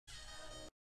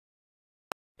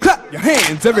your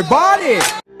hands, everybody.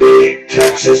 Big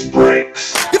Texas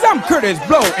breaks. Cause I'm Curtis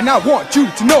Blow, and I want you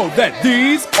to know that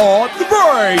these are the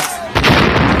breaks.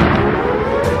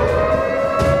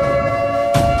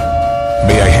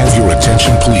 May I have your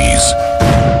attention, please?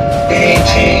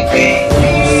 ATB.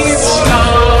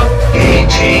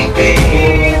 ATB.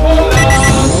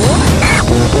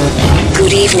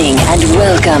 Good evening and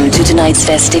welcome to tonight's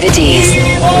festivities.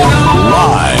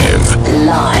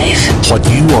 Live. What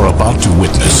you are about to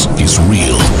witness is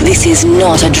real. This is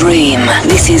not a dream.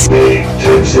 This is Big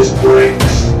Texas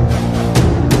breaks.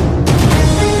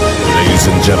 Ladies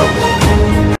and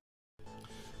gentlemen.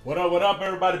 What up,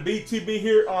 everybody? BTB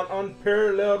here on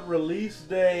Unparalleled Release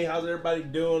Day. How's everybody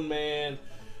doing, man?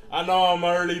 I know I'm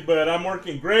early, but I'm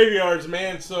working graveyards,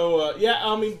 man. So, yeah,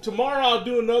 I mean, tomorrow I'll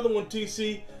do another one,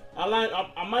 TC.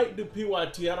 I might do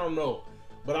PYT, I don't know.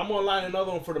 But I'm gonna line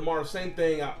another one for tomorrow. Same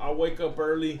thing. I'll wake up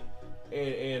early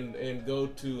and go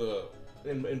to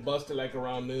and bust it like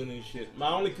around noon and shit.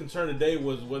 My only concern today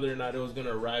was whether or not it was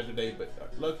gonna arrive today. But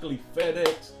luckily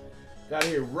FedEx got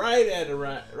here right at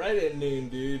noon,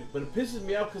 dude. But it pisses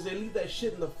me off because they leave that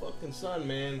shit in the fucking sun,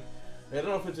 man. I don't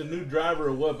know if it's a new driver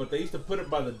or what, but they used to put it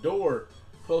by the door,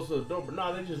 close to the door. But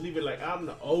no, they just leave it like out in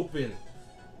the open.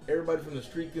 Everybody from the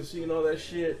street can see and all that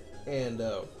shit. And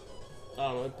I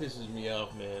don't know, it pisses me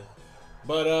off, man.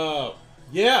 But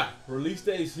yeah, release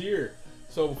day's here.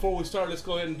 So before we start, let's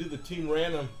go ahead and do the team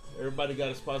random. Everybody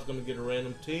got a spot's gonna get a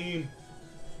random team.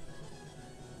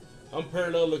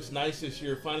 Unparalleled looks nice this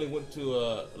year. Finally went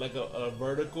to like a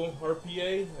vertical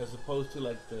RPA as opposed to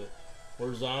like the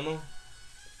horizontal.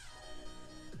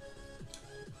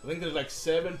 I think there's like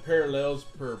 7 parallels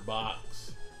per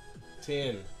box.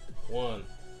 10, 1,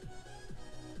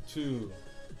 2,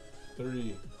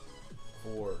 3,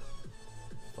 4,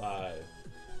 5,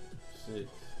 6,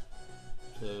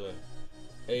 7,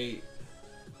 8,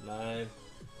 9.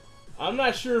 I'm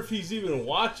not sure if he's even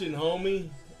watching, homie.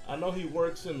 I know he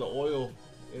works in the oil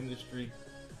industry,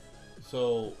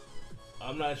 so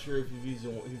I'm not sure if he's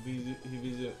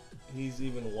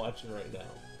even watching right now.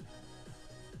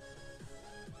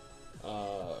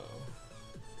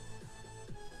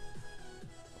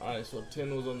 Alright, so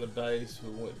 10 was on the dice.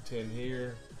 We went 10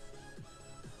 here.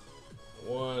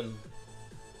 1,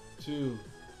 2,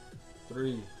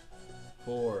 3,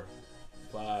 4,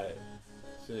 5,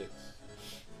 6,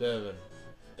 7,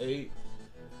 8,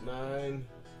 9,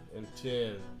 and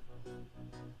 10.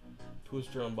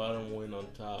 Twister on bottom, win on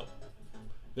top.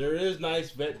 There is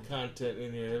nice vet content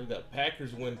in here. We got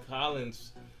Packers win,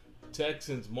 Collins,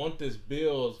 Texans, Montes,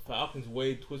 Bills, Falcons,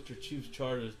 Wade, Twister, Chiefs,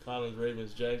 Chargers, Collins,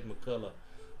 Ravens, Jags, McCullough,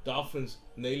 Dolphins,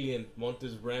 Nalian,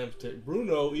 Montes, Rams,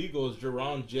 Bruno, Eagles,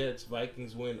 Jerron, Jets,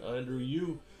 Vikings win, Andrew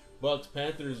U, Bucks,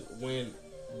 Panthers win,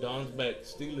 Donsback,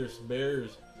 Steelers,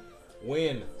 Bears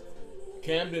win,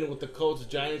 Camden with the Colts,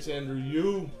 Giants, Andrew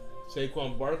U,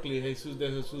 Saquon Barkley, Jesus De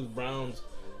Jesus, Browns,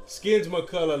 Skins,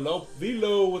 McCullough,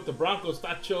 Velo with the Broncos,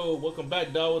 Tacho, welcome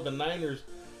back, dog with the Niners,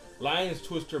 Lions,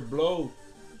 Twister, Blow,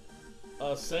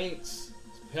 Saints,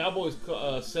 Cowboys,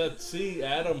 Seth C,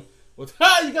 Adam with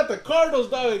you got the Cardinals,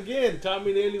 dog, again.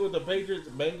 Tommy Daly with the Patriots,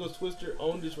 Bengals, Twister,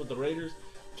 Ondish with the Raiders,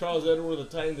 Charles Edward with the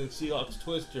Titans, and Seahawks,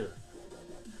 Twister.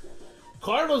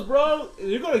 Cardinals, bro,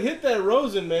 you're gonna hit that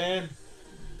Rosen, man.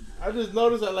 I just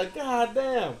noticed that, like, god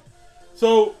damn.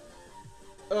 So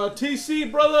TC,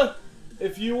 brother,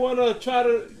 if you wanna try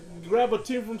to grab a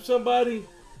team from somebody,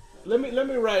 let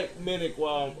me write Minnick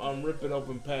while I'm ripping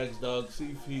open packs, dog.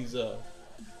 See if he's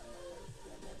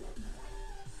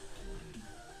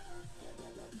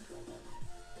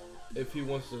if he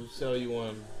wants to sell you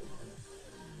one.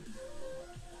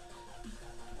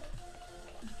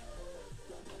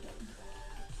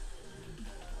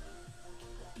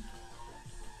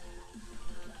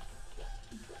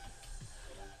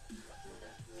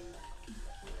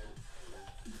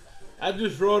 I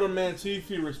just wrote him, man, see if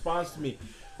he responds to me.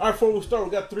 Alright, before we start,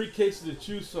 we got 3 cases to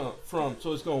choose from.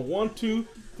 So it's going 1, 2,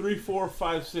 3, 4,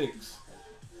 5, 6.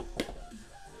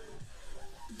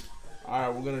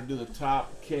 Alright, we're going to do the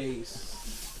top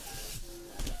case.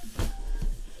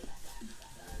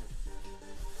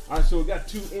 Alright, so we got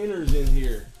 2 inners in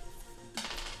here.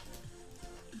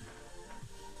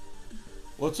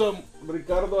 What's up,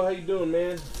 Ricardo? How you doing,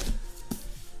 man?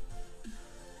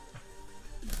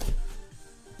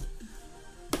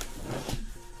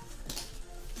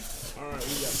 Alright,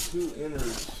 we got 2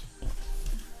 inners.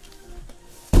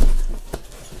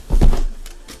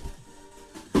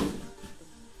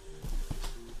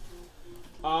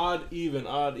 Odd, even,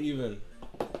 odd, even.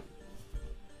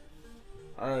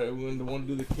 Alright, we're going to want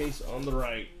to do the case on the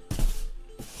right.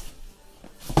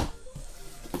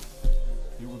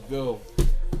 Here we go.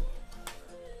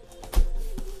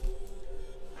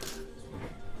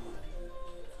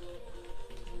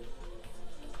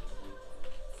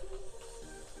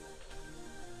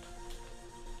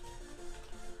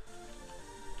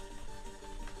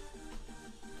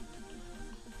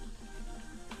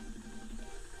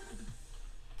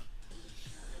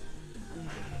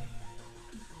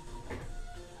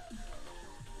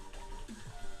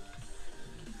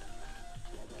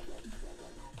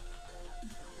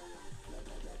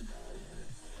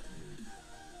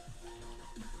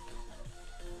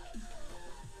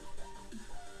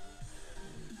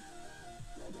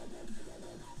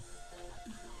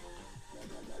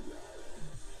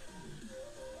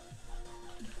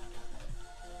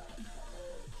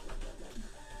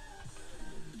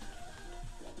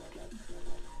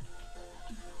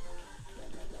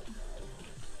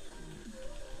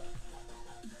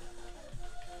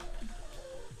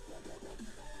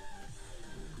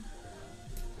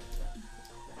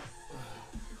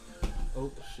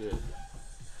 Oh shit.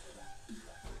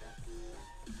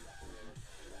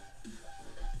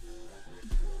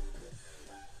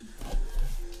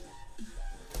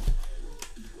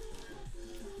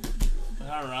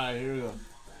 All right, here we go.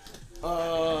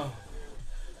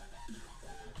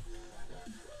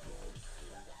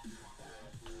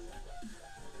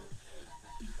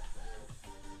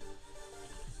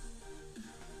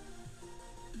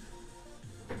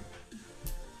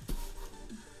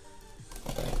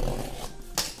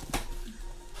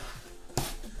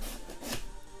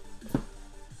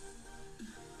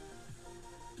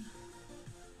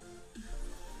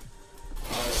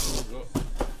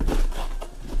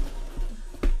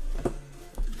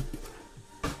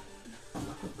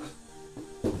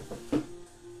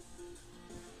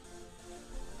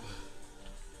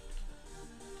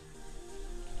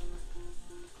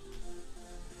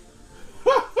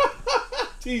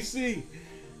 TC,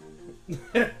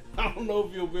 I don't know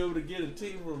if you'll be able to get a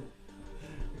team from.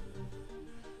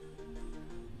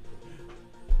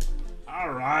 All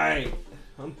right,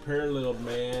 unparalleled,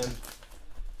 man.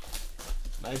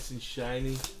 Nice and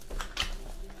shiny.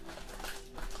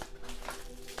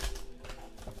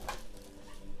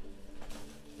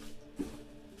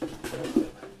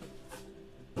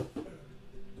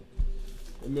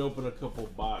 Let me open a couple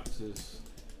boxes.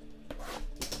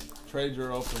 Trades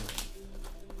are open.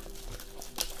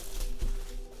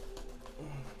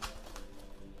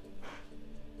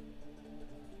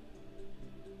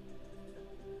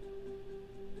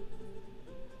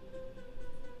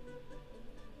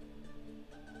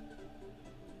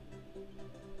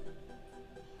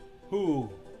 Who?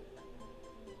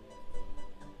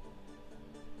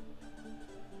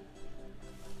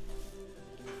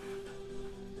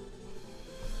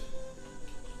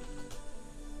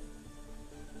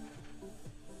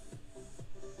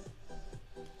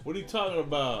 What are you talking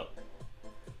about?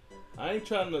 I'm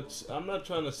not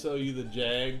trying to sell you the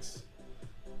Jags.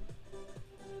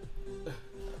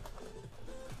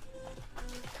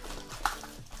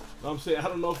 I'm saying I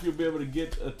don't know if you'll be able to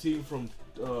get a team from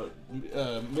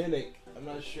Minnick. I'm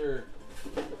not sure.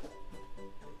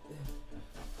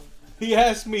 He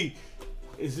asked me,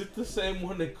 is it the same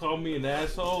one that called me an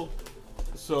asshole?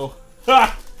 So,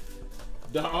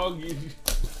 dog, you...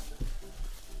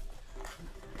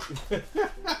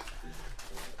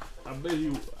 I bet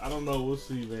you, I don't know, we'll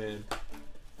see, man.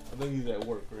 I think he's at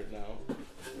work right now.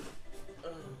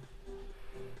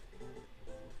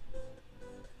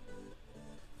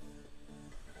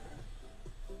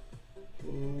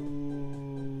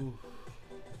 Ooh.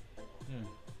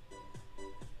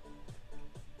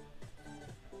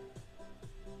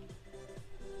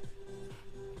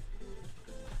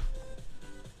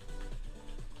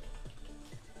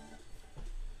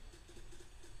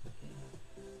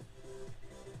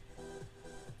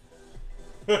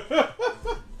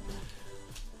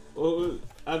 Well,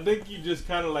 I think you just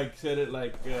kind of like said it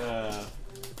like, I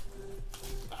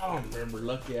don't remember,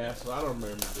 lucky asshole. I don't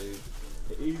remember, dude.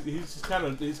 He's kind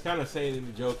of saying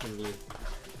it jokingly.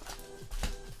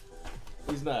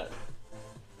 He's not.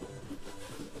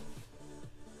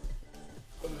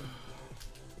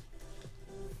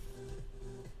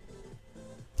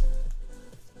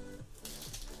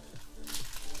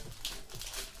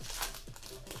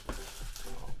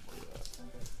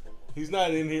 He's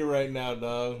not in here right now,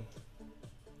 dog.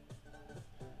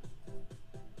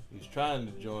 He's trying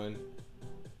to join.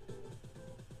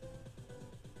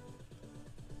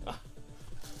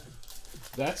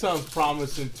 That sounds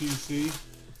promising, TC.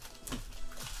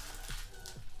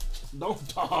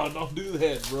 Don't do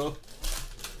that, bro.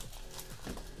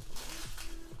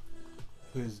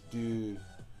 This dude.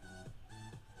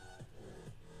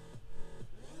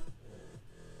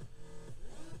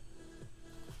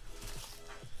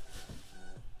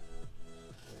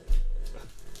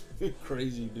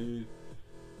 Crazy dude.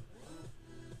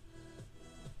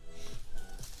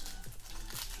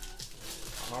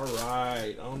 All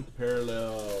right,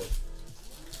 unparalleled.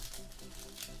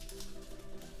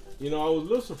 You know, I was a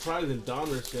little surprised in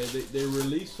Donner said they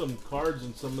released some cards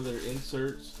in some of their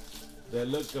inserts that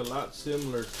look a lot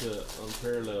similar to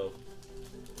unparalleled.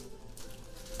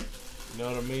 You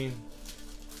know what I mean?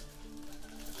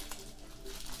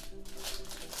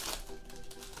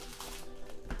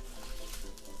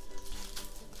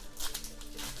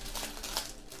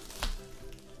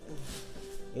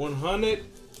 $100.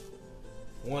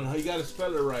 You gotta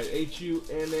spell it right.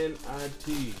 Hunnit.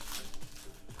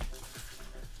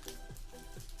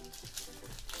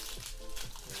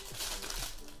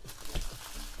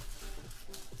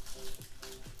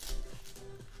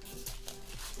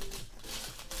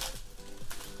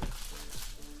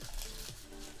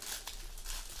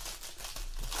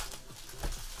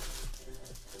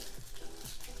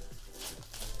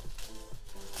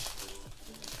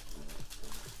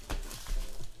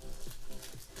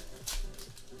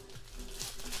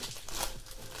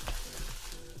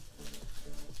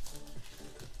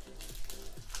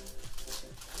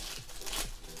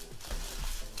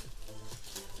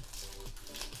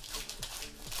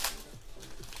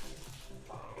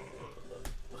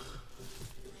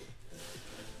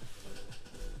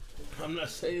 I'm not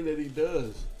saying that he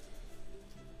does.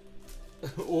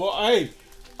 Well, hey,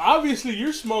 obviously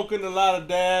you're smoking a lot of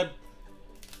dab.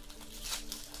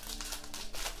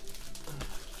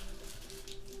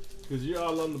 Because you're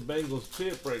all on the Bengals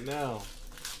tip right now.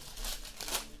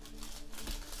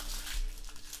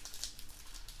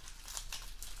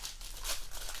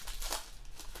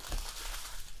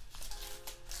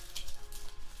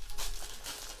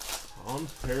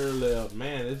 Unparalleled.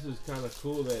 Man, this is kind of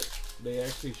cool that they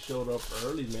actually showed up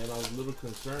early, man. I was a little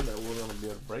concerned that we're going to be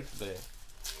able to break today.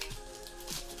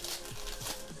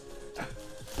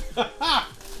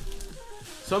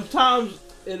 Sometimes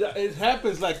it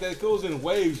happens like that. It goes in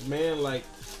waves, man. Like,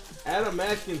 Adam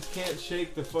Atkins can't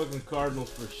shake the fucking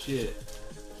Cardinals for shit.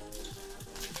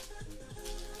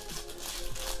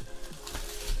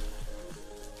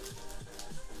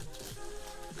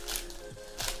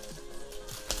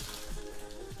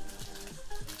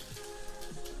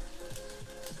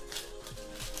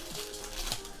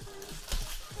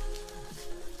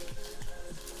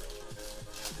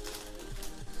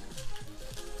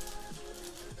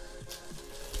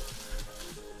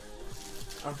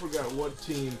 I forgot what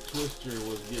team Twister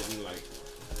was getting like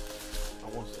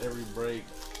almost every break.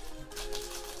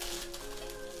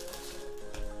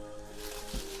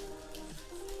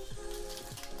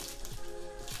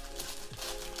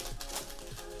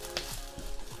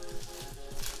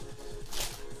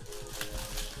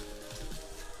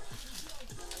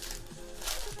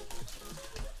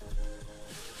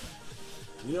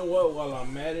 You know what? While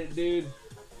I'm at it, dude,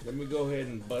 let me go ahead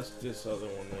and bust this other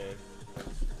one, man.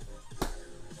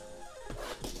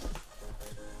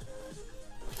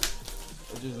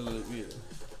 Just a little bit,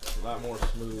 a lot more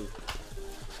smooth.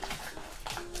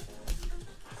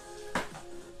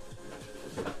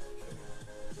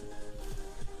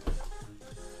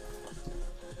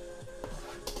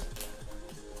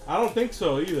 I don't think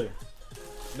so either.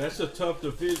 That's a tough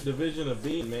division to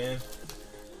beat, man.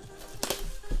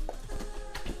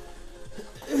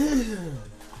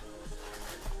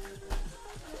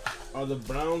 Are the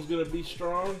Browns gonna be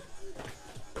strong?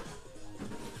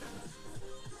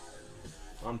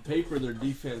 On paper, their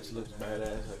defense looks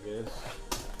badass, I guess.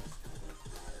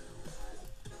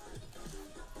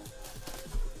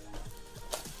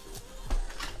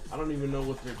 I don't even know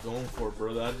what they're going for,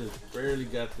 brother. I just barely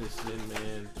got this in,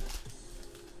 man.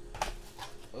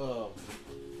 I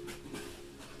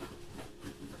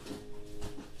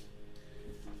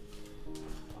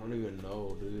don't even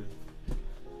know, dude.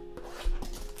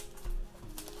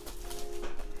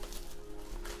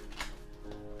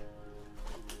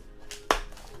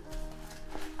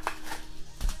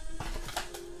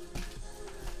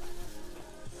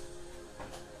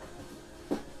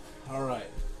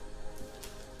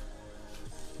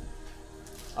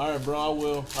 Alright,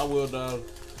 bro, I will, dog.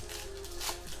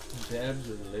 Dabs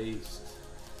are laced.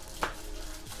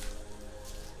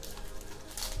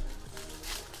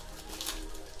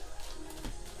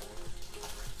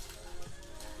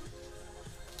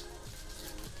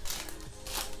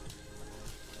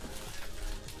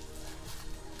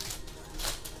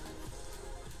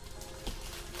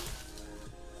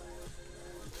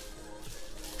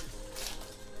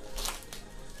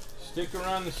 Stick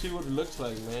around and see what it looks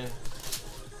like, man.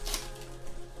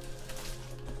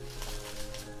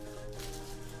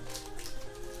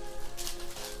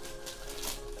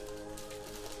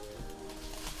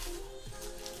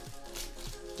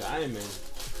 Diamond.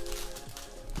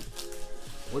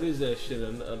 What is that shit?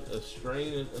 A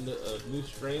strain, a new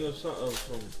strain of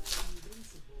something?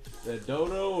 That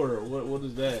dodo, or what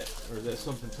is that? Or is that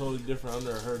something totally different I've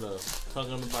never heard of?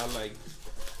 Talking about like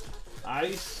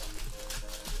ice.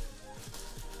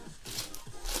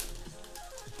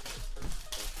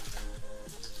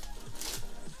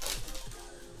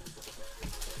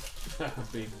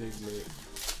 Big Dick Nick.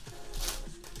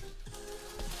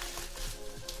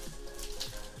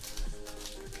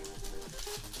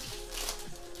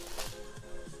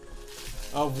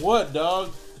 Of what, dog?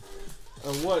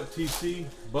 Of what, TC?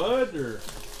 Bud, or?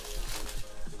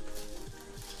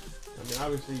 I mean,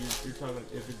 obviously you're talking,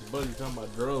 if it's Bud, you're talking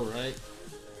about Dro, right?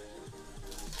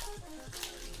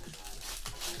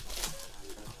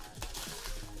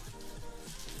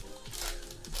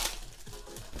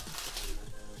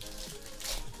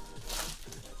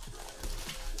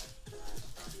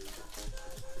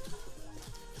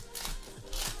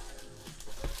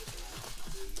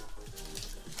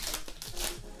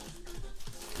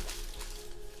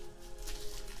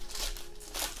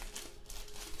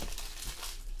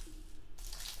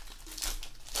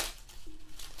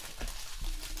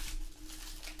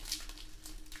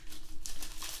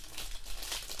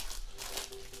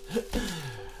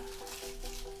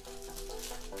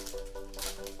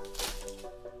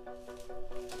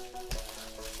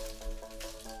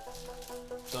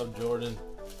 up, Jordan?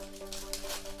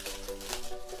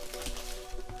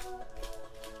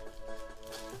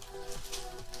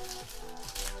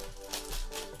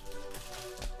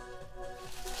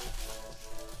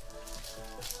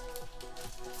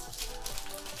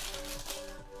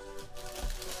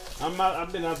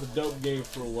 I've been out the dope game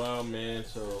for a while, man,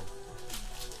 so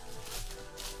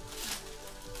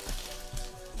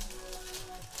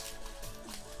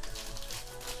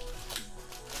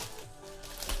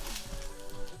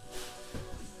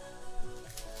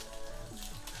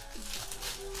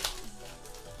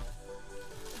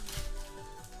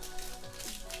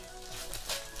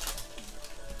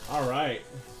all right.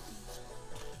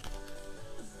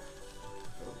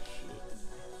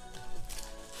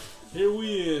 Here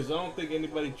we is. I don't think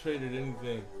anybody traded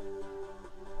anything.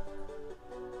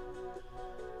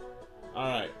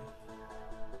 Alright.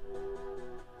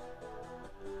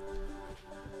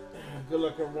 Good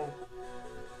luck, everyone.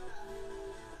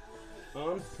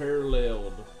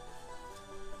 Unparalleled.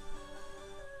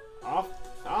 Off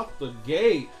the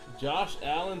gate. Josh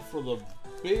Allen for the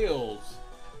Bills.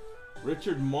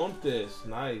 Richard Montes.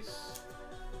 Nice.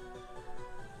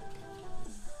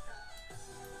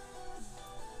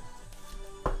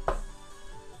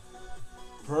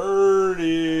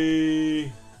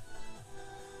 Purdy.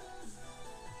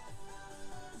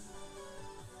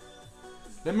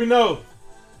 Let me know.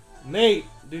 Nate,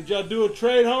 did y'all do a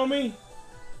trade, homie?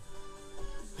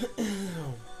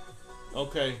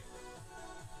 Okay.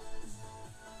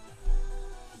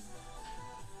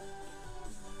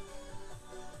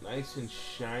 Nice and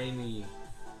shiny.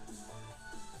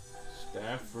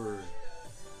 Stafford.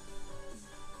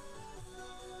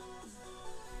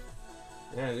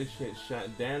 Yeah, this shit shot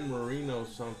Dan Marino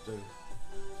something.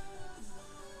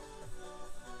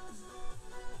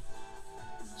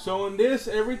 So in this,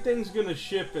 everything's gonna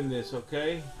ship in this,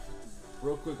 okay?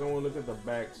 Real quick, I wanna look at the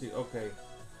back. See, okay.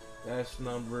 That's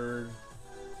numbered.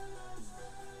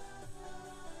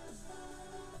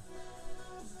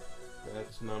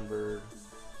 That's numbered.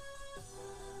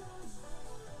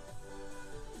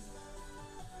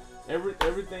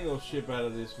 Everything will ship out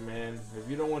of this, man. If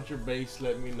you don't want your base,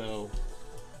 let me know.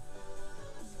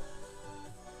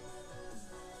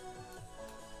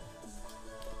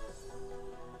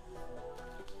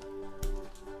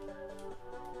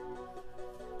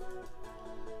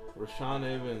 Rashaan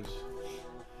Evans.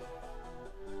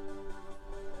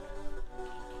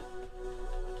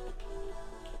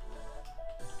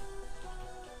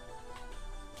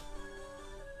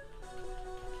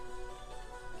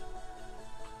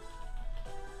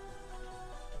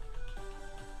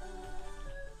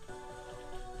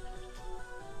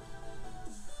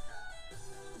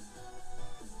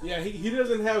 Yeah, he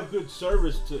doesn't have good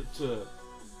service to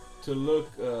look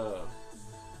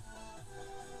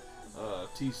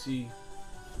TC.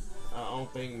 I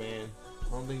don't think, man. I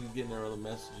don't think he's getting their other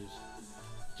messages.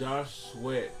 Josh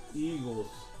Sweat, Eagles.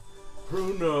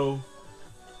 Bruno.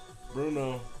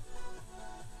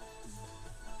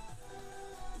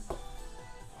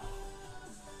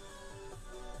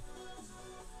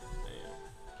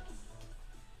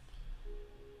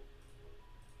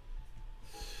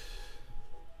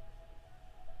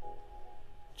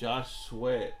 Josh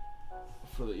Sweat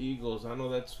for the Eagles. I know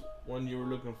that's one you were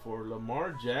looking for.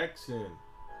 Lamar Jackson.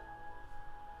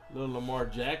 Little Lamar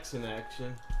Jackson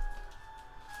action.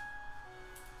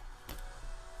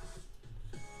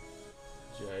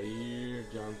 Jair,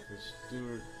 Jonathan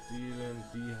Stewart, Thielen,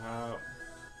 D-Hop.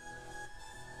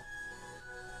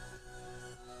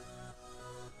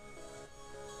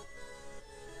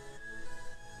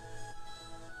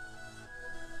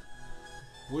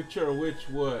 Which are which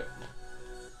what?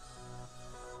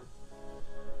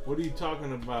 What are you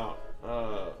talking about?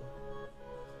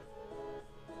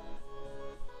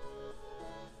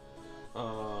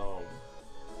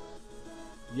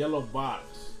 Yellow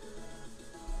box.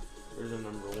 There's a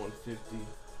number 150.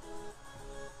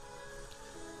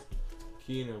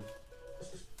 Keenum.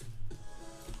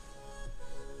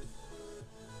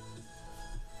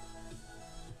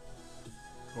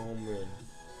 Coleman.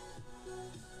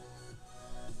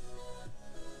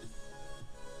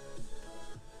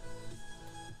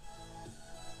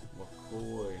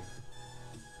 McCoy.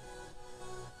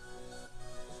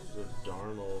 There's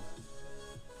Darnold.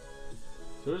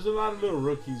 So there's a lot of little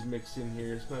rookies mixed in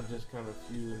here. It's not just kind of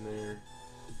few in there.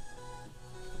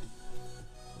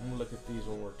 I'm gonna look at these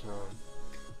one more time.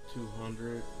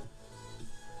 200.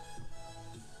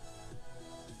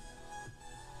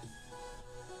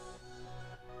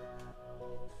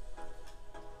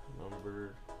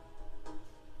 Numbered.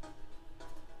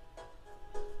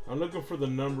 I'm looking for the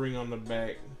numbering on the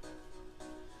back.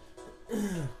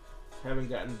 Haven't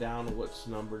gotten down to what's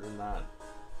numbered or not,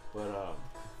 but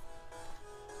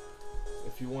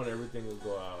if you want everything to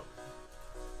go out.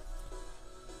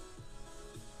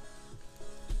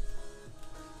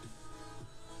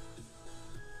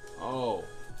 Oh,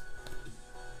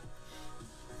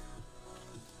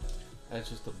 that's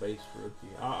just a base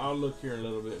rookie. I'll look here in a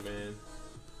little bit, man.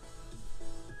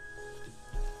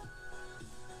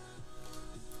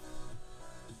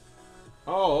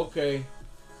 Oh, okay.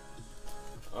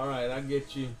 All right, I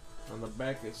get you. On the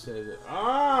back it says it.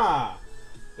 Ah,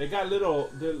 they got little.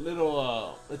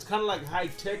 It's kind of like high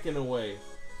tech in a way.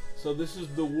 So this is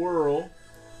the Whirl.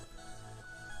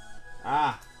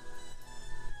 Ah,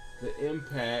 the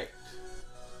Impact.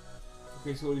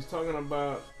 Okay, so what he's talking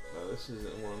about. This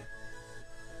isn't one.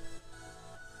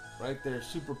 Right there,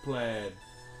 Super Plaid,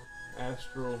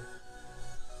 Astro,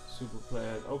 Super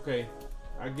Plaid. Okay,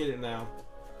 I get it now.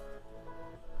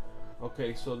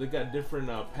 Okay, so they got different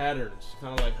patterns,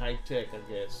 kind of like high tech, I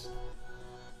guess.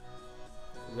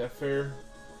 Is that fair?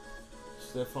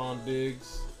 Stephon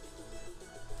Diggs.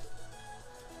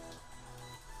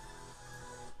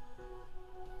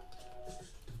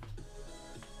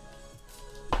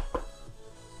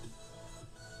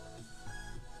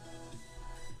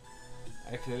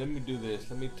 Actually, let me do this.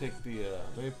 Let me take the,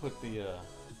 let me put the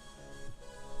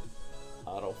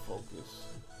autofocus.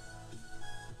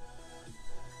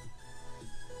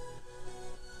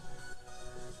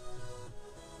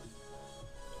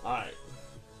 Alright.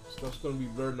 Stuff's gonna be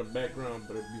blurred in the background,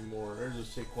 but it'll be more. There's a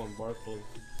Saquon Barkley.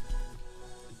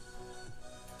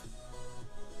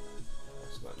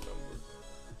 That's not numbered.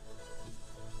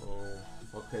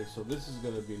 Oh, okay, so this is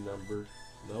gonna be numbered.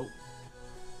 Nope.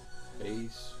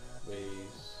 Base.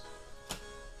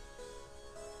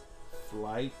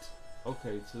 Flight.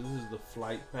 Okay, so this is the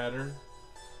flight pattern.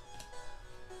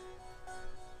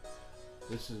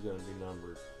 This is gonna be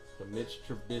numbered. The Mitch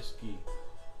Trubisky.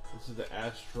 This is the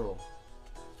Astro.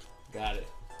 Got it.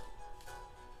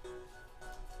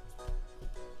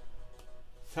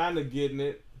 Kind of getting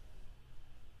it.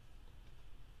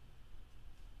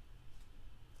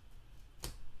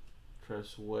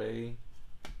 Tressway.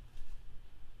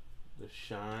 The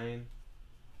Shine.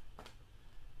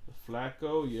 The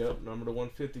Flacco. Yep, number to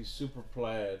 150. Super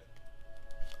Plaid.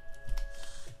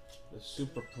 The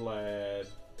Super Plaid.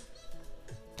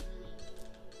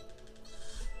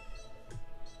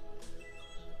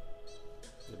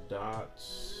 The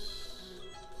dots.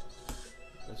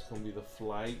 That's gonna be the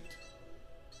flight.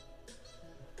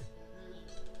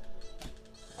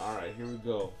 Alright, here we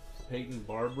go. Peyton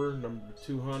Barber, number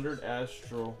 200,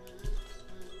 Astro.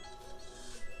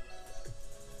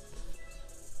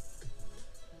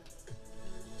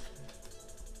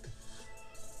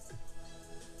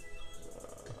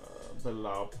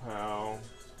 Bilal Powell.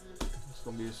 It's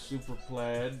gonna be a Super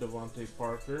Plaid, Devontae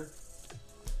Parker.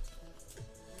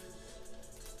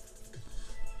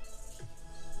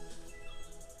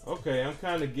 Okay, I'm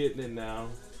kind of getting it now.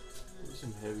 There's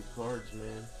some heavy cards,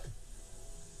 man.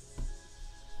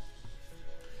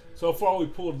 So far, we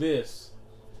pulled this,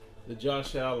 the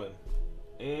Josh Allen,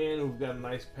 and we've got a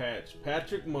nice patch.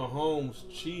 Patrick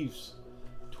Mahomes, Chiefs,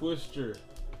 Twister.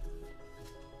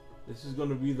 This is going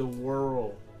to be the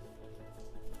Whirl.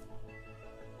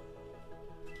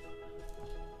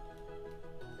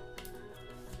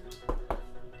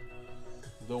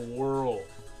 The Whirl.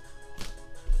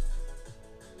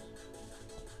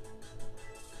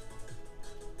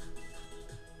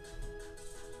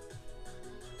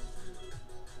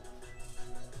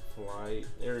 Flight.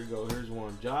 There we go. Here's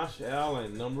one. Josh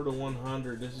Allen, number to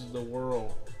 100. This is the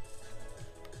Whirl.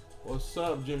 What's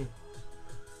up, Jimmy?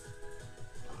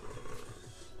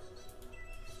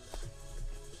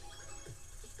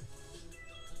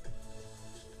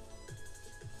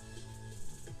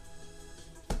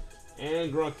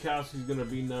 And Gronkowski's going to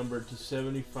be numbered to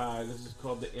 75. This is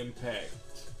called the Impact.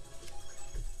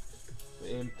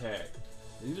 The Impact.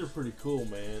 These are pretty cool,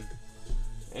 man.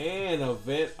 And a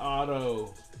vet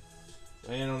auto.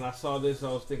 Man, when I saw this,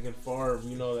 I was thinking Favre.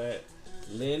 You know that.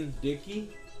 Lynn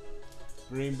Dickey.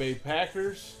 Green Bay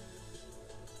Packers.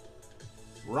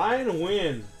 Ryan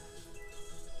Wynn.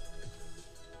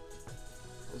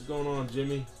 What's going on,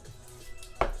 Jimmy?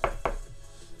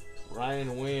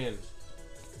 Ryan Wynn.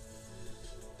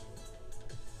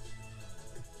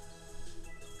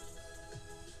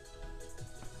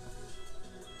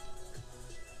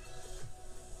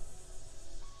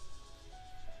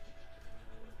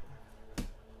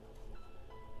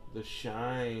 The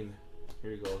Shine.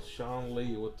 Here you go. Sean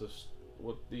Lee with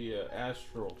the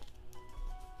Astro.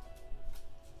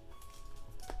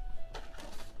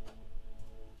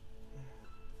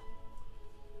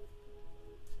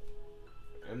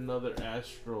 another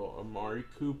Astro. Amari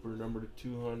Cooper, number to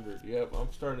 200. Yep,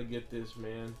 I'm starting to get this,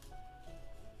 man.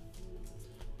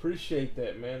 Appreciate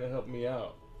that, man. That helped me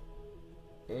out.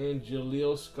 And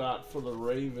Jaleel Scott for the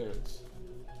Ravens.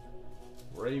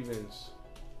 Ravens.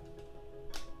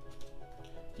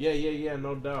 Yeah,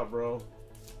 no doubt, bro.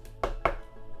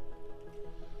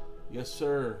 Yes,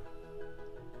 sir.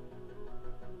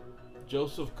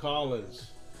 Joseph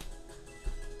Collins.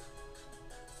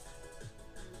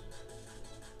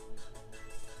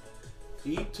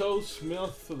 Ito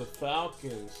Smith for the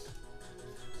Falcons.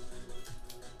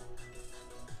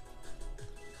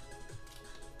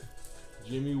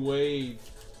 Jimmy Wade.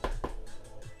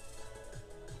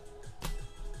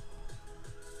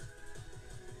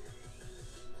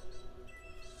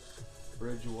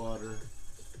 Bridgewater.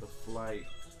 The Flight.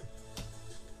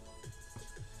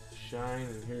 Shine,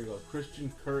 and here you go.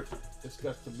 Christian Kirk. This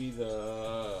got to be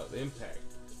the Impact.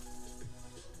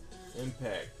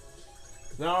 Impact.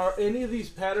 Now, are any of these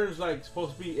patterns like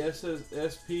supposed to be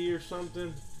SP or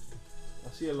something? I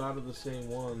see a lot of the same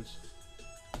ones.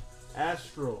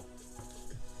 Astro.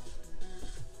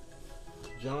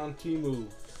 John Timu.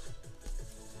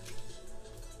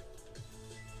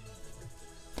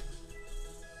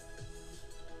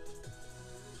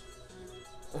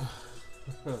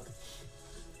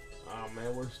 Oh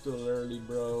man, we're still early,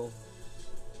 bro.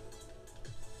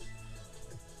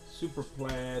 Super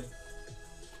Plaid.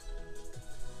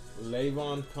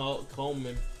 Lavon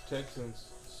Coleman, Texans,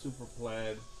 Super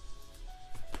Plaid.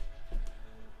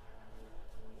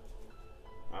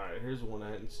 Alright, here's one I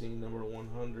hadn't seen, number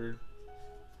 100.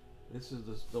 This is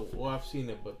the well, I've seen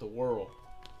it, but the Whirl.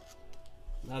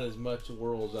 Not as much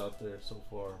Whirls out there so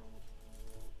far.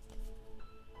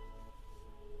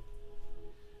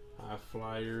 High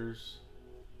Flyers.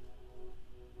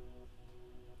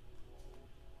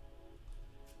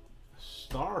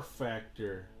 Star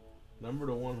Factor. Number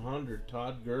to 100,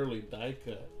 Todd Gurley, die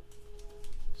cut.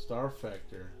 Star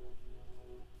Factor.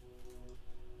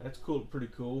 That's cool, pretty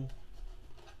cool.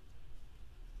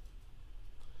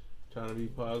 Trying to be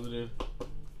positive.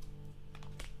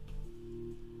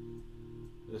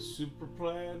 The Super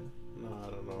Plaid? No, I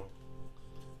don't know.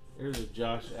 Here's a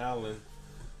Josh Allen.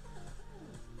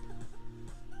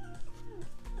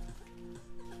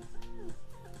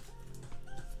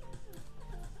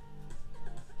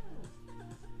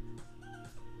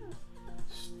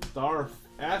 Star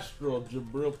Astro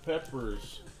Jabril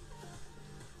Peppers.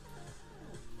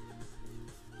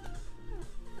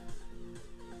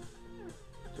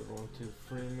 Devontae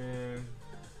Freeman.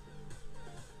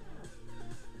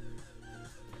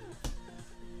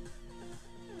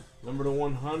 Number to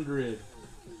 100.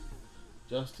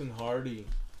 Justin Hardy.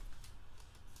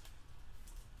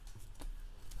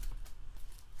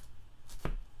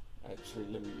 Actually,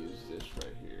 let me use this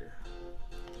right here.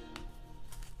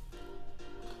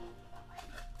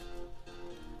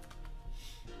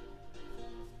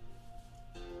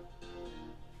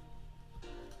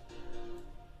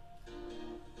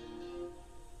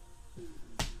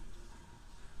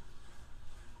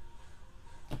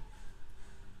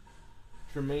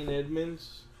 Tremaine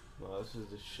Edmonds. Well, this is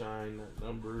the shine, not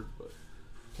numbered, but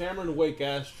Cameron Wake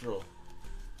Astro.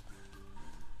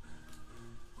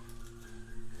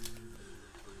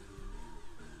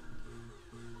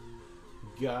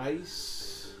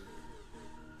 Geis.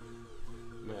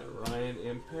 Matt Ryan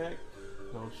Impact.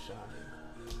 No shine.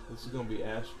 This is gonna be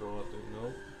Astro, I think.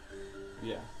 Nope.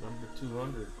 Yeah, number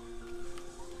 200.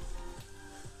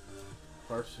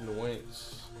 Carson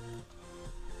Wentz.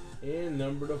 And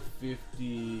number to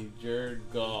 50, Jared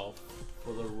Goff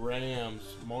for the Rams,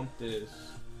 Montes.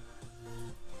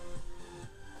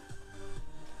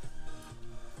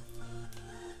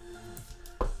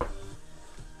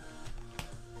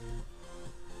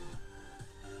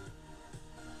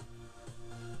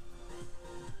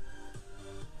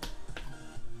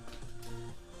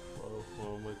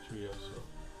 Well, my trio, so.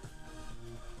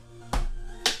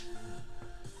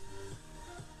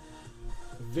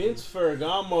 Vince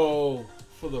Ferragamo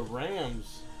for the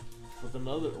Rams with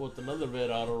another red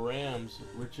auto Rams.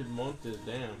 Richard Montes,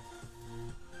 damn.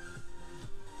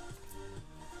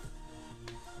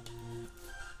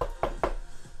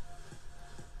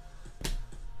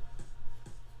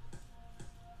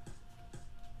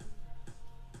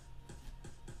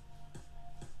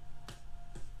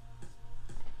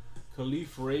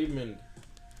 Khalif Raymond,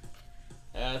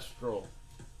 Astro.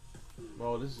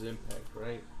 Oh, this is Impact,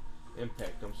 right?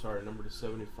 Impact, I'm sorry, number to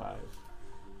 75.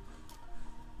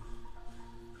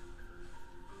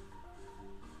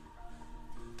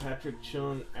 Patrick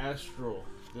Chung, Astro.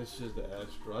 This is the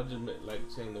Astro. I just like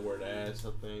saying the word ass,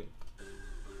 I think.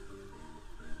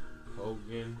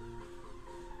 Hogan.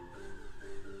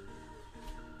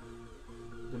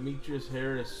 Demetrius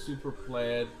Harris, super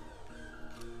plaid.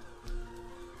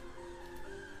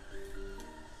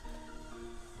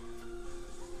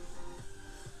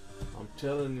 I'm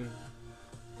telling you.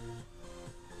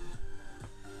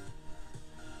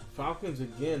 Falcons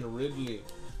again, Ridley.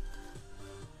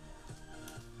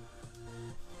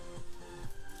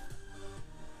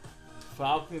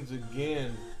 Falcons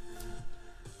again.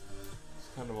 It's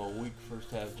kind of a weak first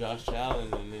half. Josh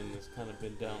Allen, and then it's kind of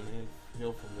been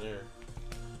downhill from there.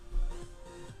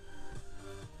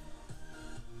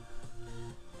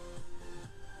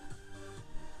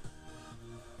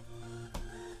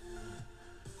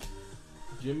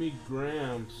 Jimmy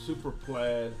Graham, super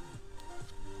plaid.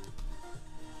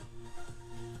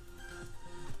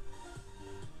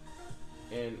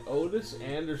 And Otis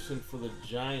Anderson for the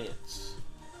Giants.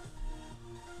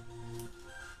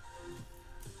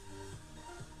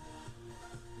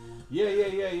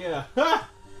 Yeah. Ha!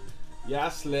 Yeah, I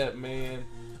slept, man.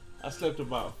 I slept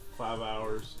about 5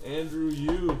 hours. Andrew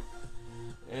Yu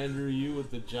with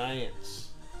the Giants.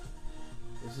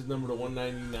 This is number to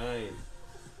 199.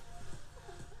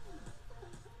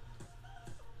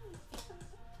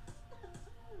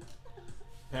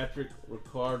 Patrick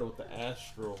Ricard with the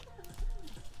Astro.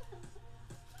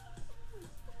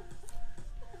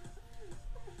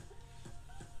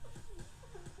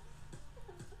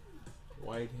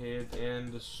 Whitehead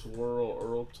and the Swirl,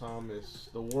 Earl Thomas.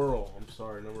 The Whirl, I'm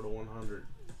sorry, number to 100.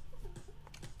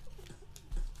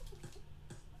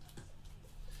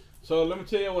 So let me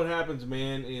tell you what happens,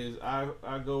 man, is I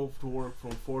go to work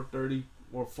from 4:30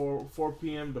 or 4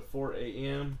 p.m. to 4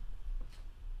 a.m.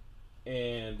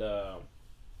 And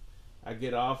I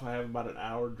get off, I have about an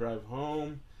hour drive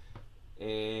home,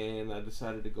 and I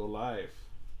decided to go live.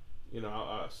 You know,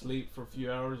 I sleep for a few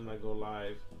hours and I go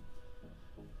live.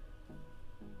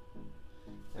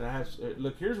 And I have,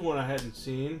 look, here's one I hadn't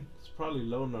seen. It's probably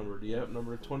low numbered. Yep,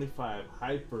 number 25,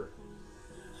 Hyper.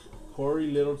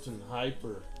 Corey Littleton,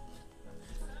 Hyper.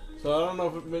 So I don't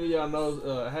know if many of y'all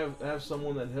know, I have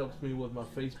someone that helps me with my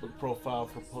Facebook profile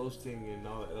for posting and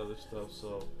all that other stuff.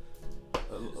 So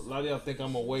a lot of y'all think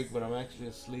I'm awake, but I'm actually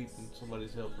asleep and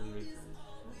somebody's helping me.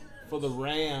 For the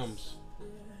Rams,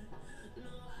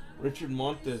 Richard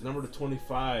Montes, number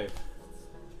 25.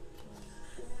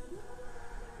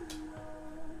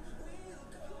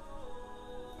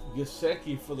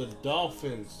 Gesicki for the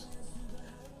Dolphins.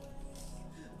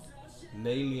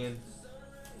 Nalian.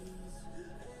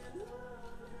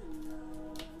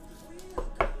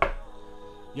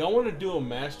 Y'all want to do a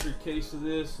master case of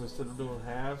this instead of doing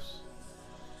halves?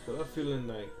 Cause I'm feeling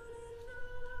like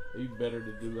it'd be better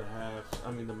to do the halves.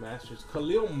 I mean the masters.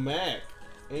 Khalil Mack,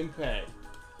 Impact.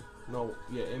 No,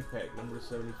 yeah, Impact, number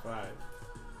 75.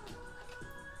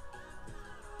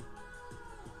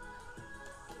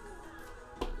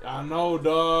 I know,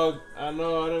 dog. I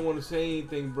know. I didn't want to say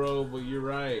anything, bro, but you're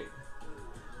right.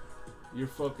 You're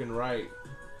fucking right.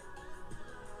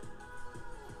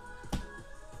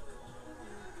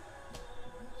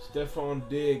 Stephon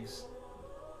Diggs,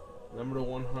 number to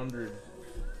 100.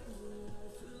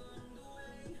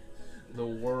 The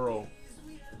Whirl.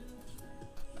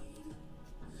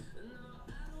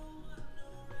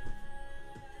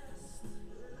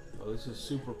 Oh, this is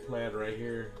super plaid right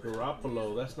here.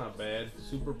 Garoppolo, that's not bad.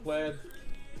 Super plaid.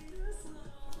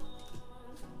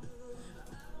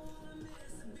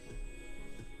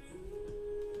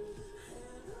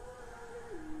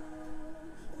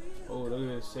 Oh, look at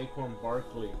this, Saquon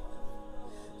Barkley.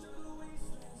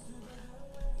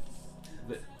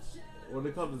 What do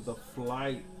they call it? The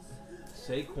flight.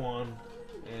 Saquon,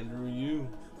 Andrew Yu.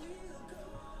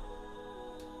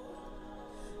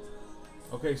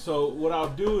 Okay, so what I'll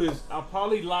do is I'll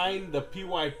probably line the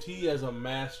PYT as a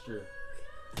master.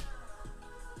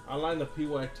 I'll line the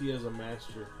PYT as a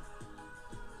master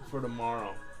for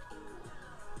tomorrow.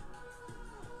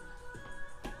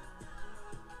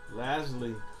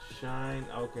 Lasley, Shine.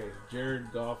 Okay, Jared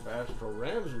Goff, Astro.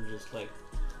 Rams are just like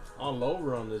all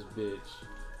over on this bitch.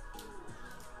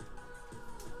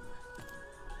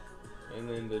 And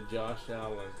then the Josh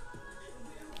Allen.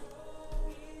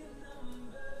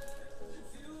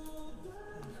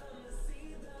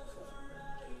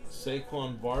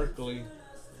 Saquon Barkley.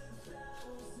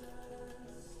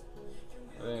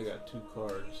 I think I got 2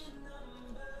 cards.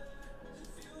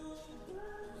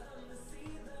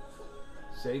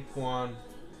 Saquon,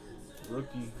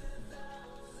 rookie.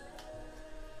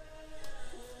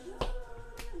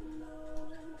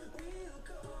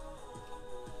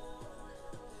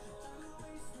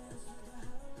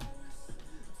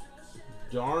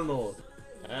 Darnold,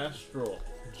 Astro,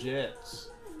 Jets.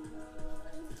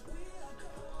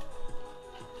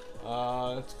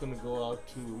 It's gonna go out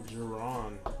to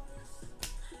Jerron.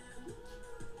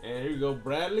 And here you go,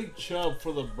 Bradley Chubb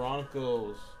for the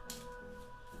Broncos.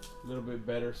 A little bit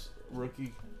better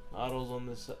rookie autos on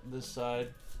this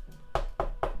side.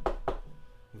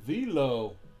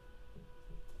 Velo.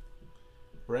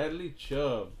 Bradley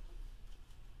Chubb.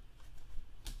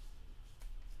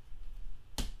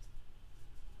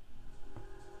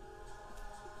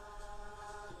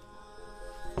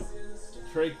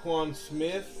 Traquan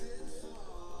Smith.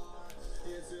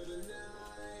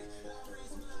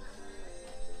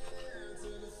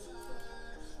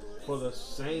 For the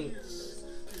Saints.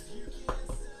 I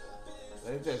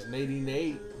think that's Nady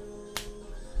Nate.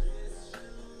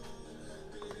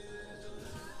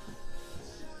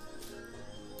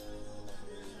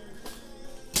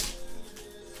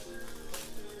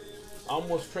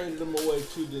 Almost traded him away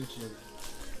too, didn't you?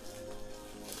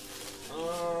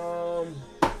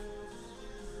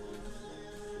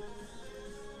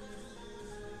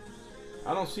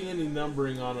 I don't see any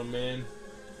numbering on him, man.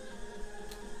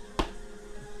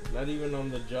 Not even on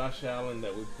the Josh Allen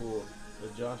that we pulled. The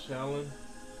Josh Allen,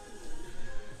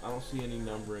 I don't see any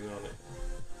numbering on it.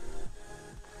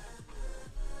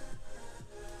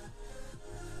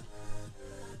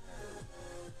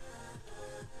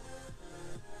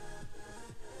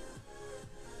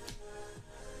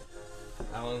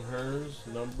 Alan Hearns,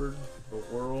 numbered, the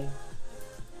World.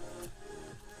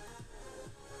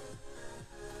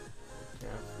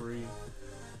 Caffrey.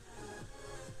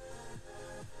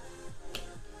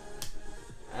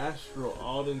 Astro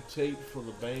Alden Tate for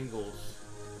the Bengals.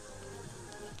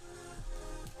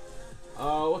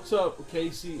 What's up,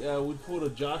 Casey? We pulled a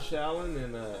Josh Allen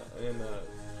and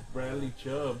Bradley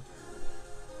Chubb.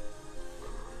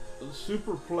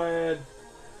 Super Plaid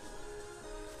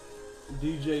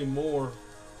DJ Moore.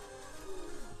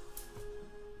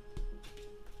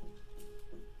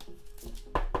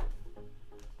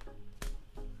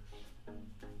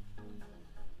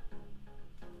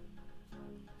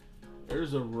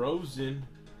 There's a Rosen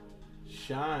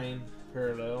Shine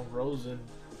parallel. Rosen.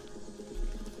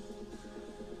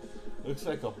 Looks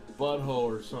like a butthole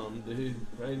or something, dude.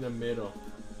 Right in the middle.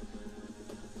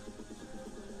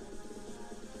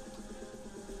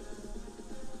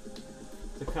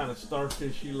 The kind of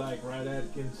starfish you like, right,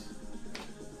 Atkins?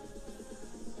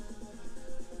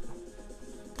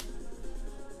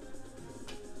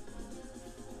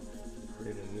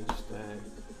 Create a new stack.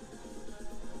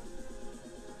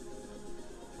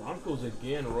 Broncos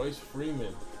again, Royce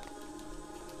Freeman.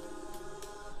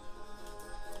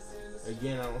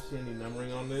 Again, I don't see any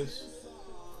numbering on this.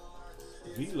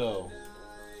 Velo.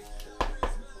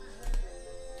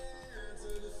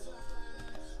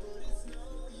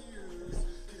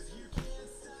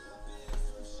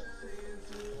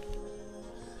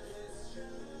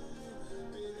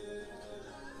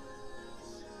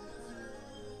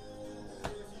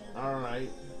 Alright.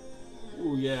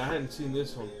 Ooh, yeah, I hadn't seen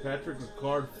this one. Patrick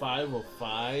Ricard, 5 of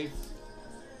 5.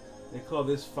 They call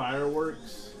this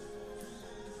Fireworks.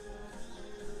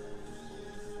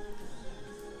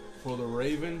 For the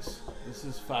Ravens, this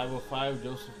is 5 of 5.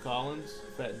 Joseph Collins,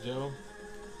 Fat Joe.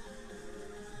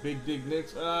 Big Dig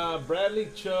Nicks. Bradley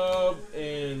Chubb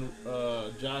and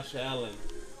Josh Allen.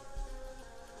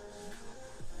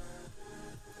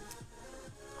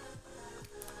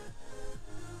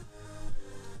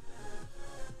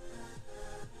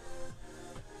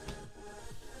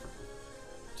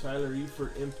 Tyler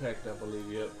Eifert Impact, I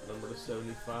believe. Yep, number to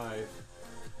 75.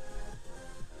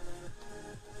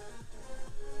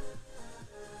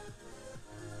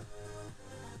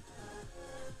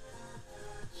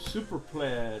 Super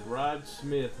Plaid, Rod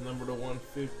Smith, number to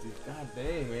 150. God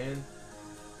dang, man.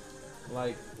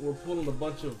 Like, we're pulling a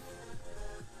bunch of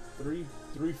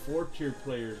 3-4 tier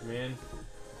players, man.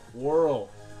 Worrell,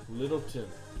 Littleton.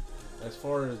 As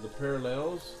far as the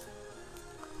parallels,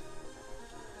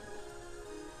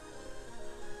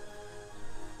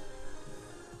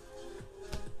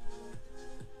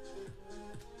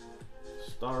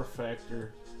 Star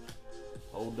Factor,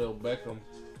 Odell Beckham.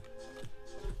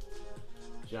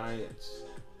 Giants.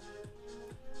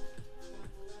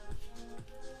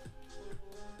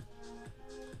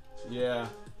 Yeah.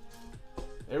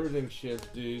 Everything shifts,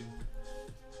 dude.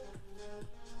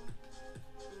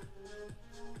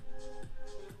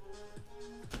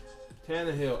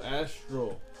 Tannehill,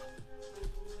 Astral.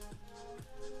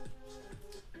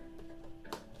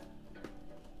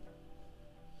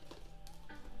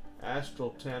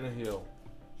 Astral Tannehill.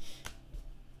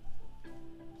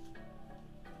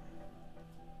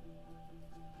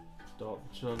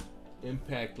 Dalton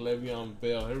Impact Le'Veon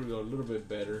Bell. Here we go, a little bit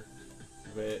better.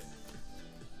 Vet.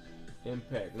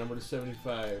 Impact, number to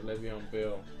 75, Le'Veon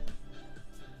Bell.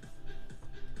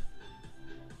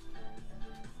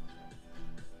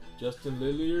 Justin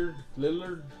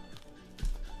Lillard,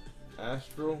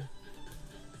 Astro.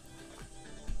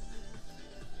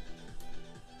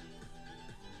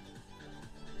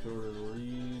 Jordan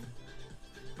Reed,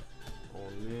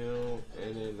 O'Neal,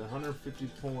 and then 150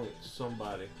 points,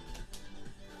 somebody.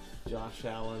 Josh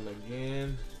Allen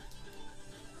again.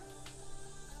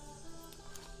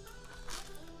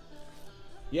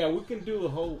 Yeah, we can do a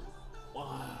whole.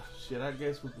 Shit, I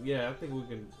guess we. Yeah, I think we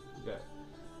can.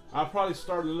 I'll probably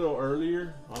start a little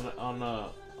earlier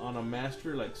on a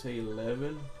master, like say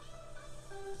 11.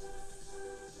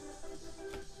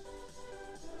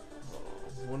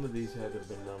 One of these had to have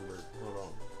been numbered. Hold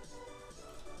on.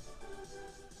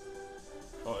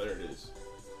 Oh, there it is.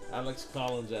 Alex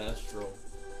Collins, Astro.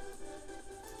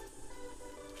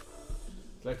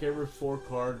 It's like every 4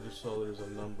 cards or so, there's a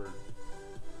numbered.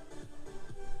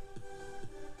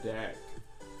 Dak.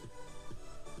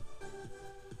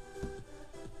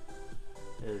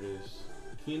 There it is.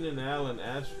 Keenan Allen,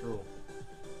 Astro.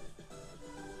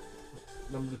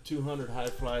 Number 200, High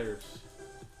Flyers.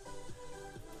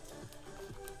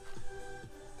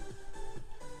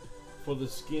 For the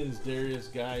Skins, Darius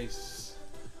Geis.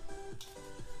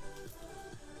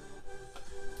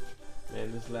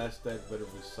 Man, this last stack better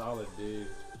be solid, dude.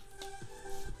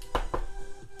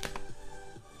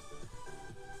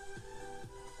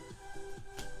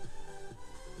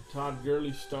 Todd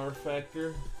Gurley, Star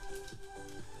Factor.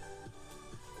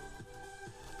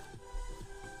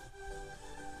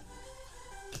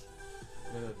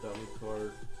 And a dummy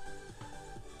card.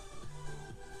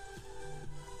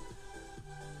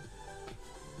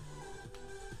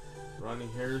 Ronnie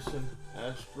Harrison,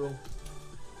 Astro.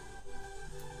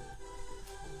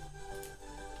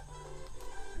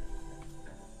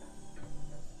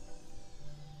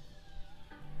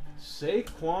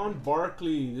 Saquon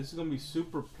Barkley. This is gonna be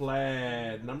super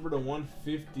plaid. Number to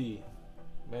 150.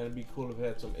 Man, it'd be cool if it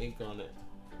had some ink on it.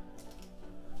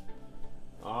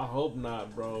 I hope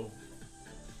not, bro.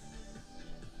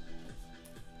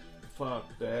 Fuck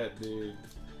that, dude.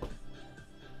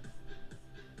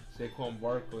 Saquon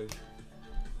Barkley.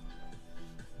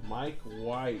 Mike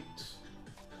White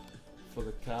for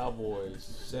the Cowboys.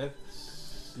 Seth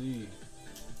C.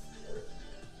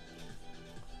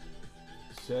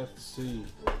 Seth C.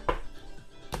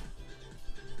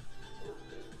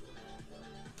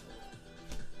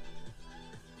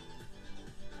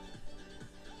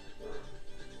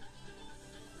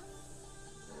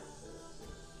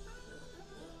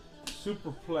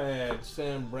 Super Plaid,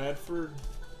 Sam Bradford.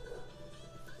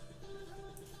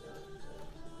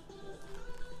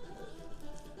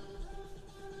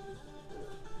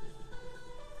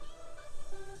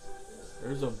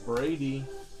 There's a Brady.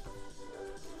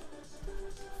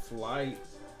 Flight.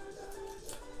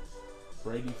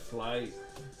 Brady Flight.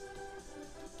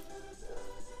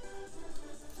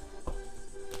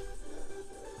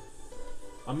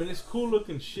 I mean, it's cool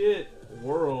looking shit.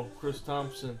 World, Chris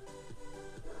Thompson.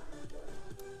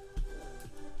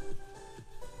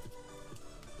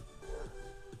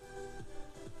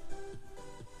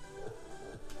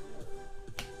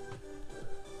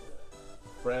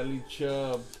 Bradley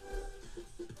Chubb.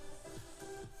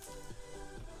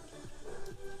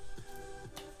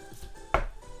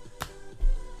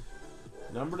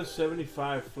 Number to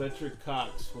 75, Fletcher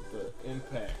Cox with the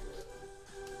Impact.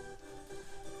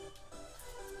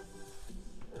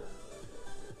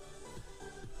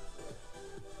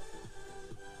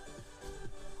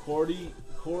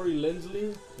 Corey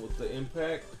Lindsley with the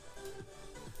Impact.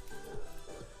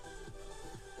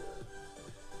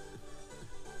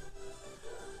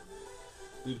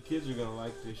 Dude, kids are gonna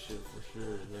like this shit for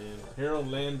sure, man. Harold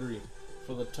Landry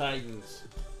for the Titans.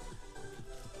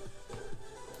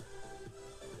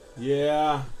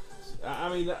 Yeah, I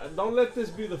mean, don't let this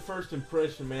be the first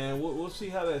impression, man. We'll see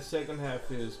how that second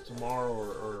half is tomorrow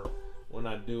or when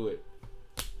I do it.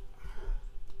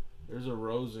 There's a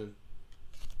Rosen.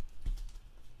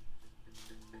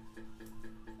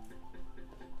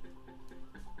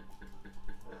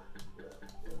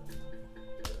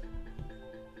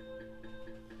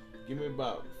 Give me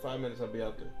about 5 minutes, I'll be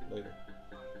out there later.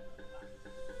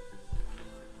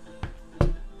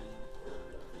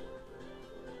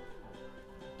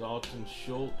 Dalton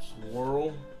Schultz,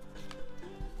 Whirl.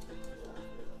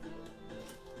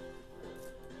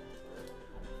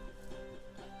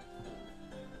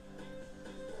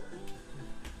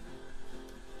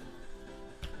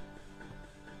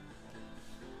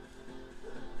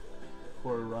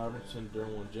 Corey Robertson,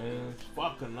 Derwin James.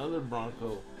 Fuck, another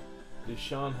Bronco.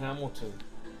 Deshaun Hamilton.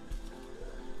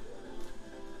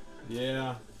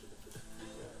 Yeah.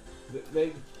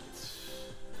 They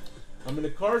I mean, the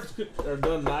cards are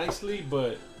done nicely,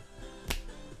 but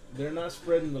they're not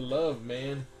spreading the love,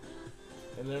 man.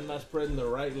 And they're not spreading the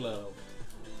right love.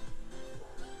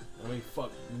 I mean,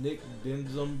 fuck, Nick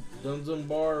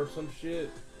Dunzumbar or some shit.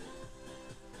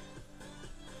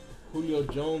 Julio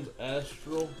Jones,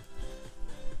 Astral.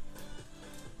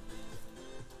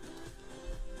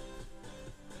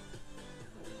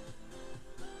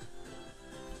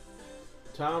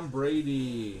 Tom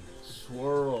Brady,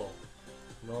 Swirl.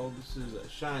 No, this is a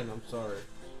Shine, I'm sorry.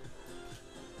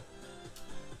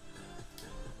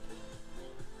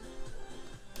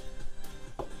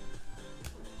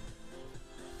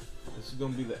 This is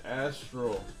going to be the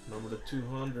Astro, number to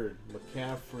 200,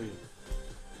 McCaffrey.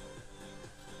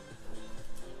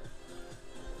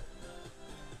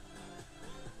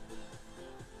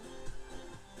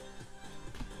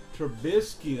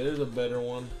 Trubisky, there's a better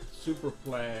one. Super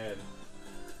Plaid.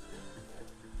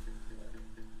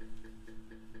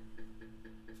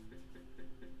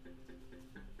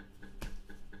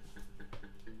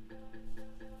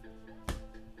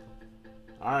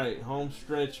 Alright, home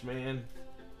stretch, man.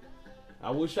 I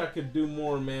wish I could do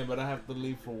more, man, but I have to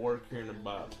leave for work here in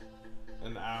about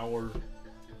an hour.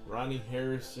 Ronnie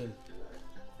Harrison.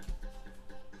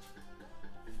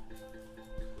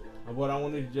 But I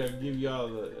wanted to give y'all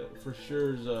the for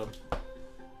sure's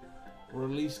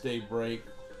release day break.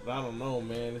 But I don't know,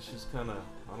 man. It's just kind of,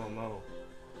 I don't know.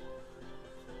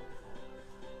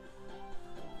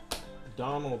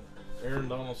 Aaron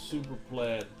Donald, Super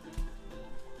Plaid.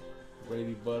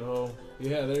 Brady Butthole.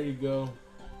 Yeah, there you go.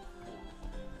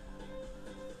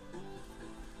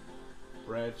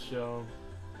 Bradshaw.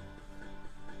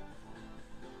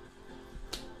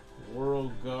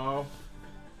 World Golf.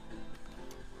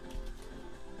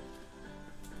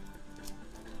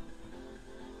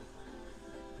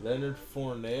 Leonard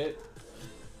Fournette.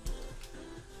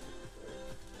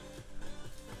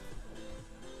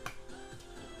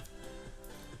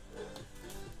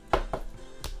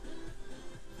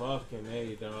 Fucking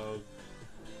A, dog.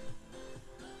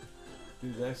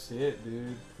 Dude, that's it,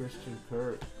 dude. Christian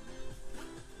Kirk.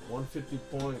 150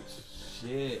 points.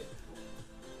 Shit.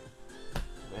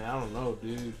 Man, I don't know,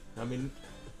 dude. I mean,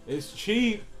 it's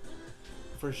cheap.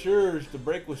 For sure. The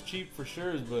break was cheap for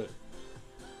sure, but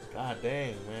god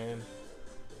dang, man.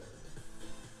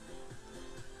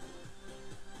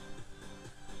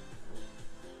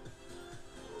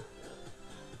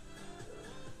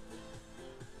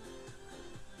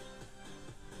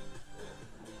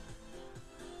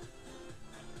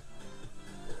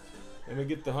 Let me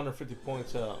get the 150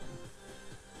 points out.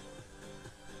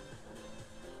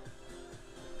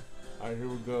 Alright, here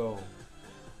we go.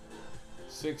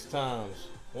 6 times.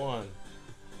 1,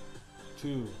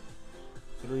 2,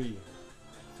 3,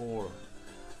 4,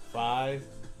 5,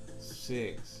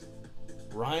 6.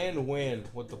 Ryan Wynn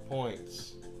with the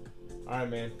points. Alright,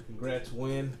 man. Congrats,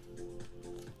 Wynn.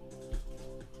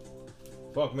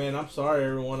 Fuck, man. I'm sorry,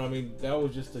 everyone. I mean, that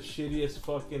was just the shittiest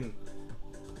fucking...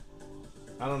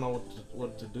 I don't know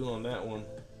what to do on that one.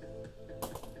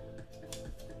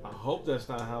 I hope that's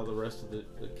not how the rest of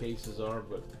the cases are,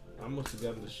 but I must have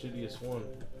gotten the shittiest one.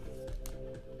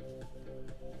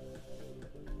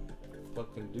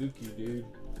 Fucking Dookie, dude.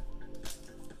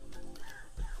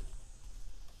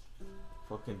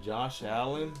 Fucking Josh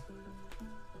Allen.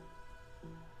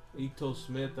 Ito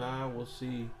Smith, we'll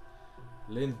see.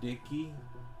 Lynn Dickey.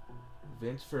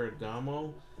 Vince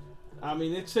Ferragamo. I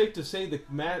mean, it's safe to say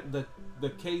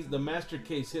the master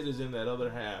case hit is in that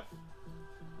other half.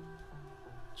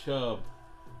 Chubb.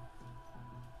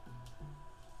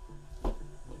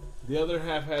 The other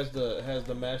half has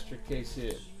the master case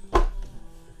hit.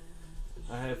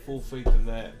 I have full faith in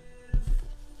that.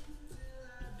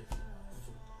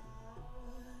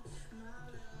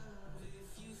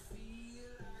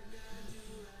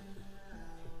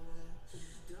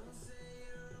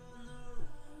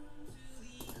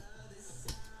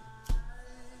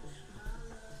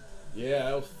 Yeah,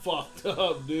 that was fucked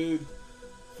up, dude.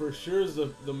 For sure,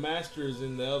 the master is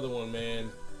in the other one, man.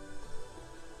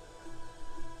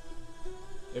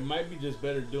 It might be just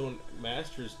better doing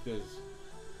masters, because...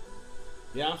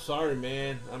 Yeah, I'm sorry,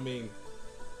 man. I mean,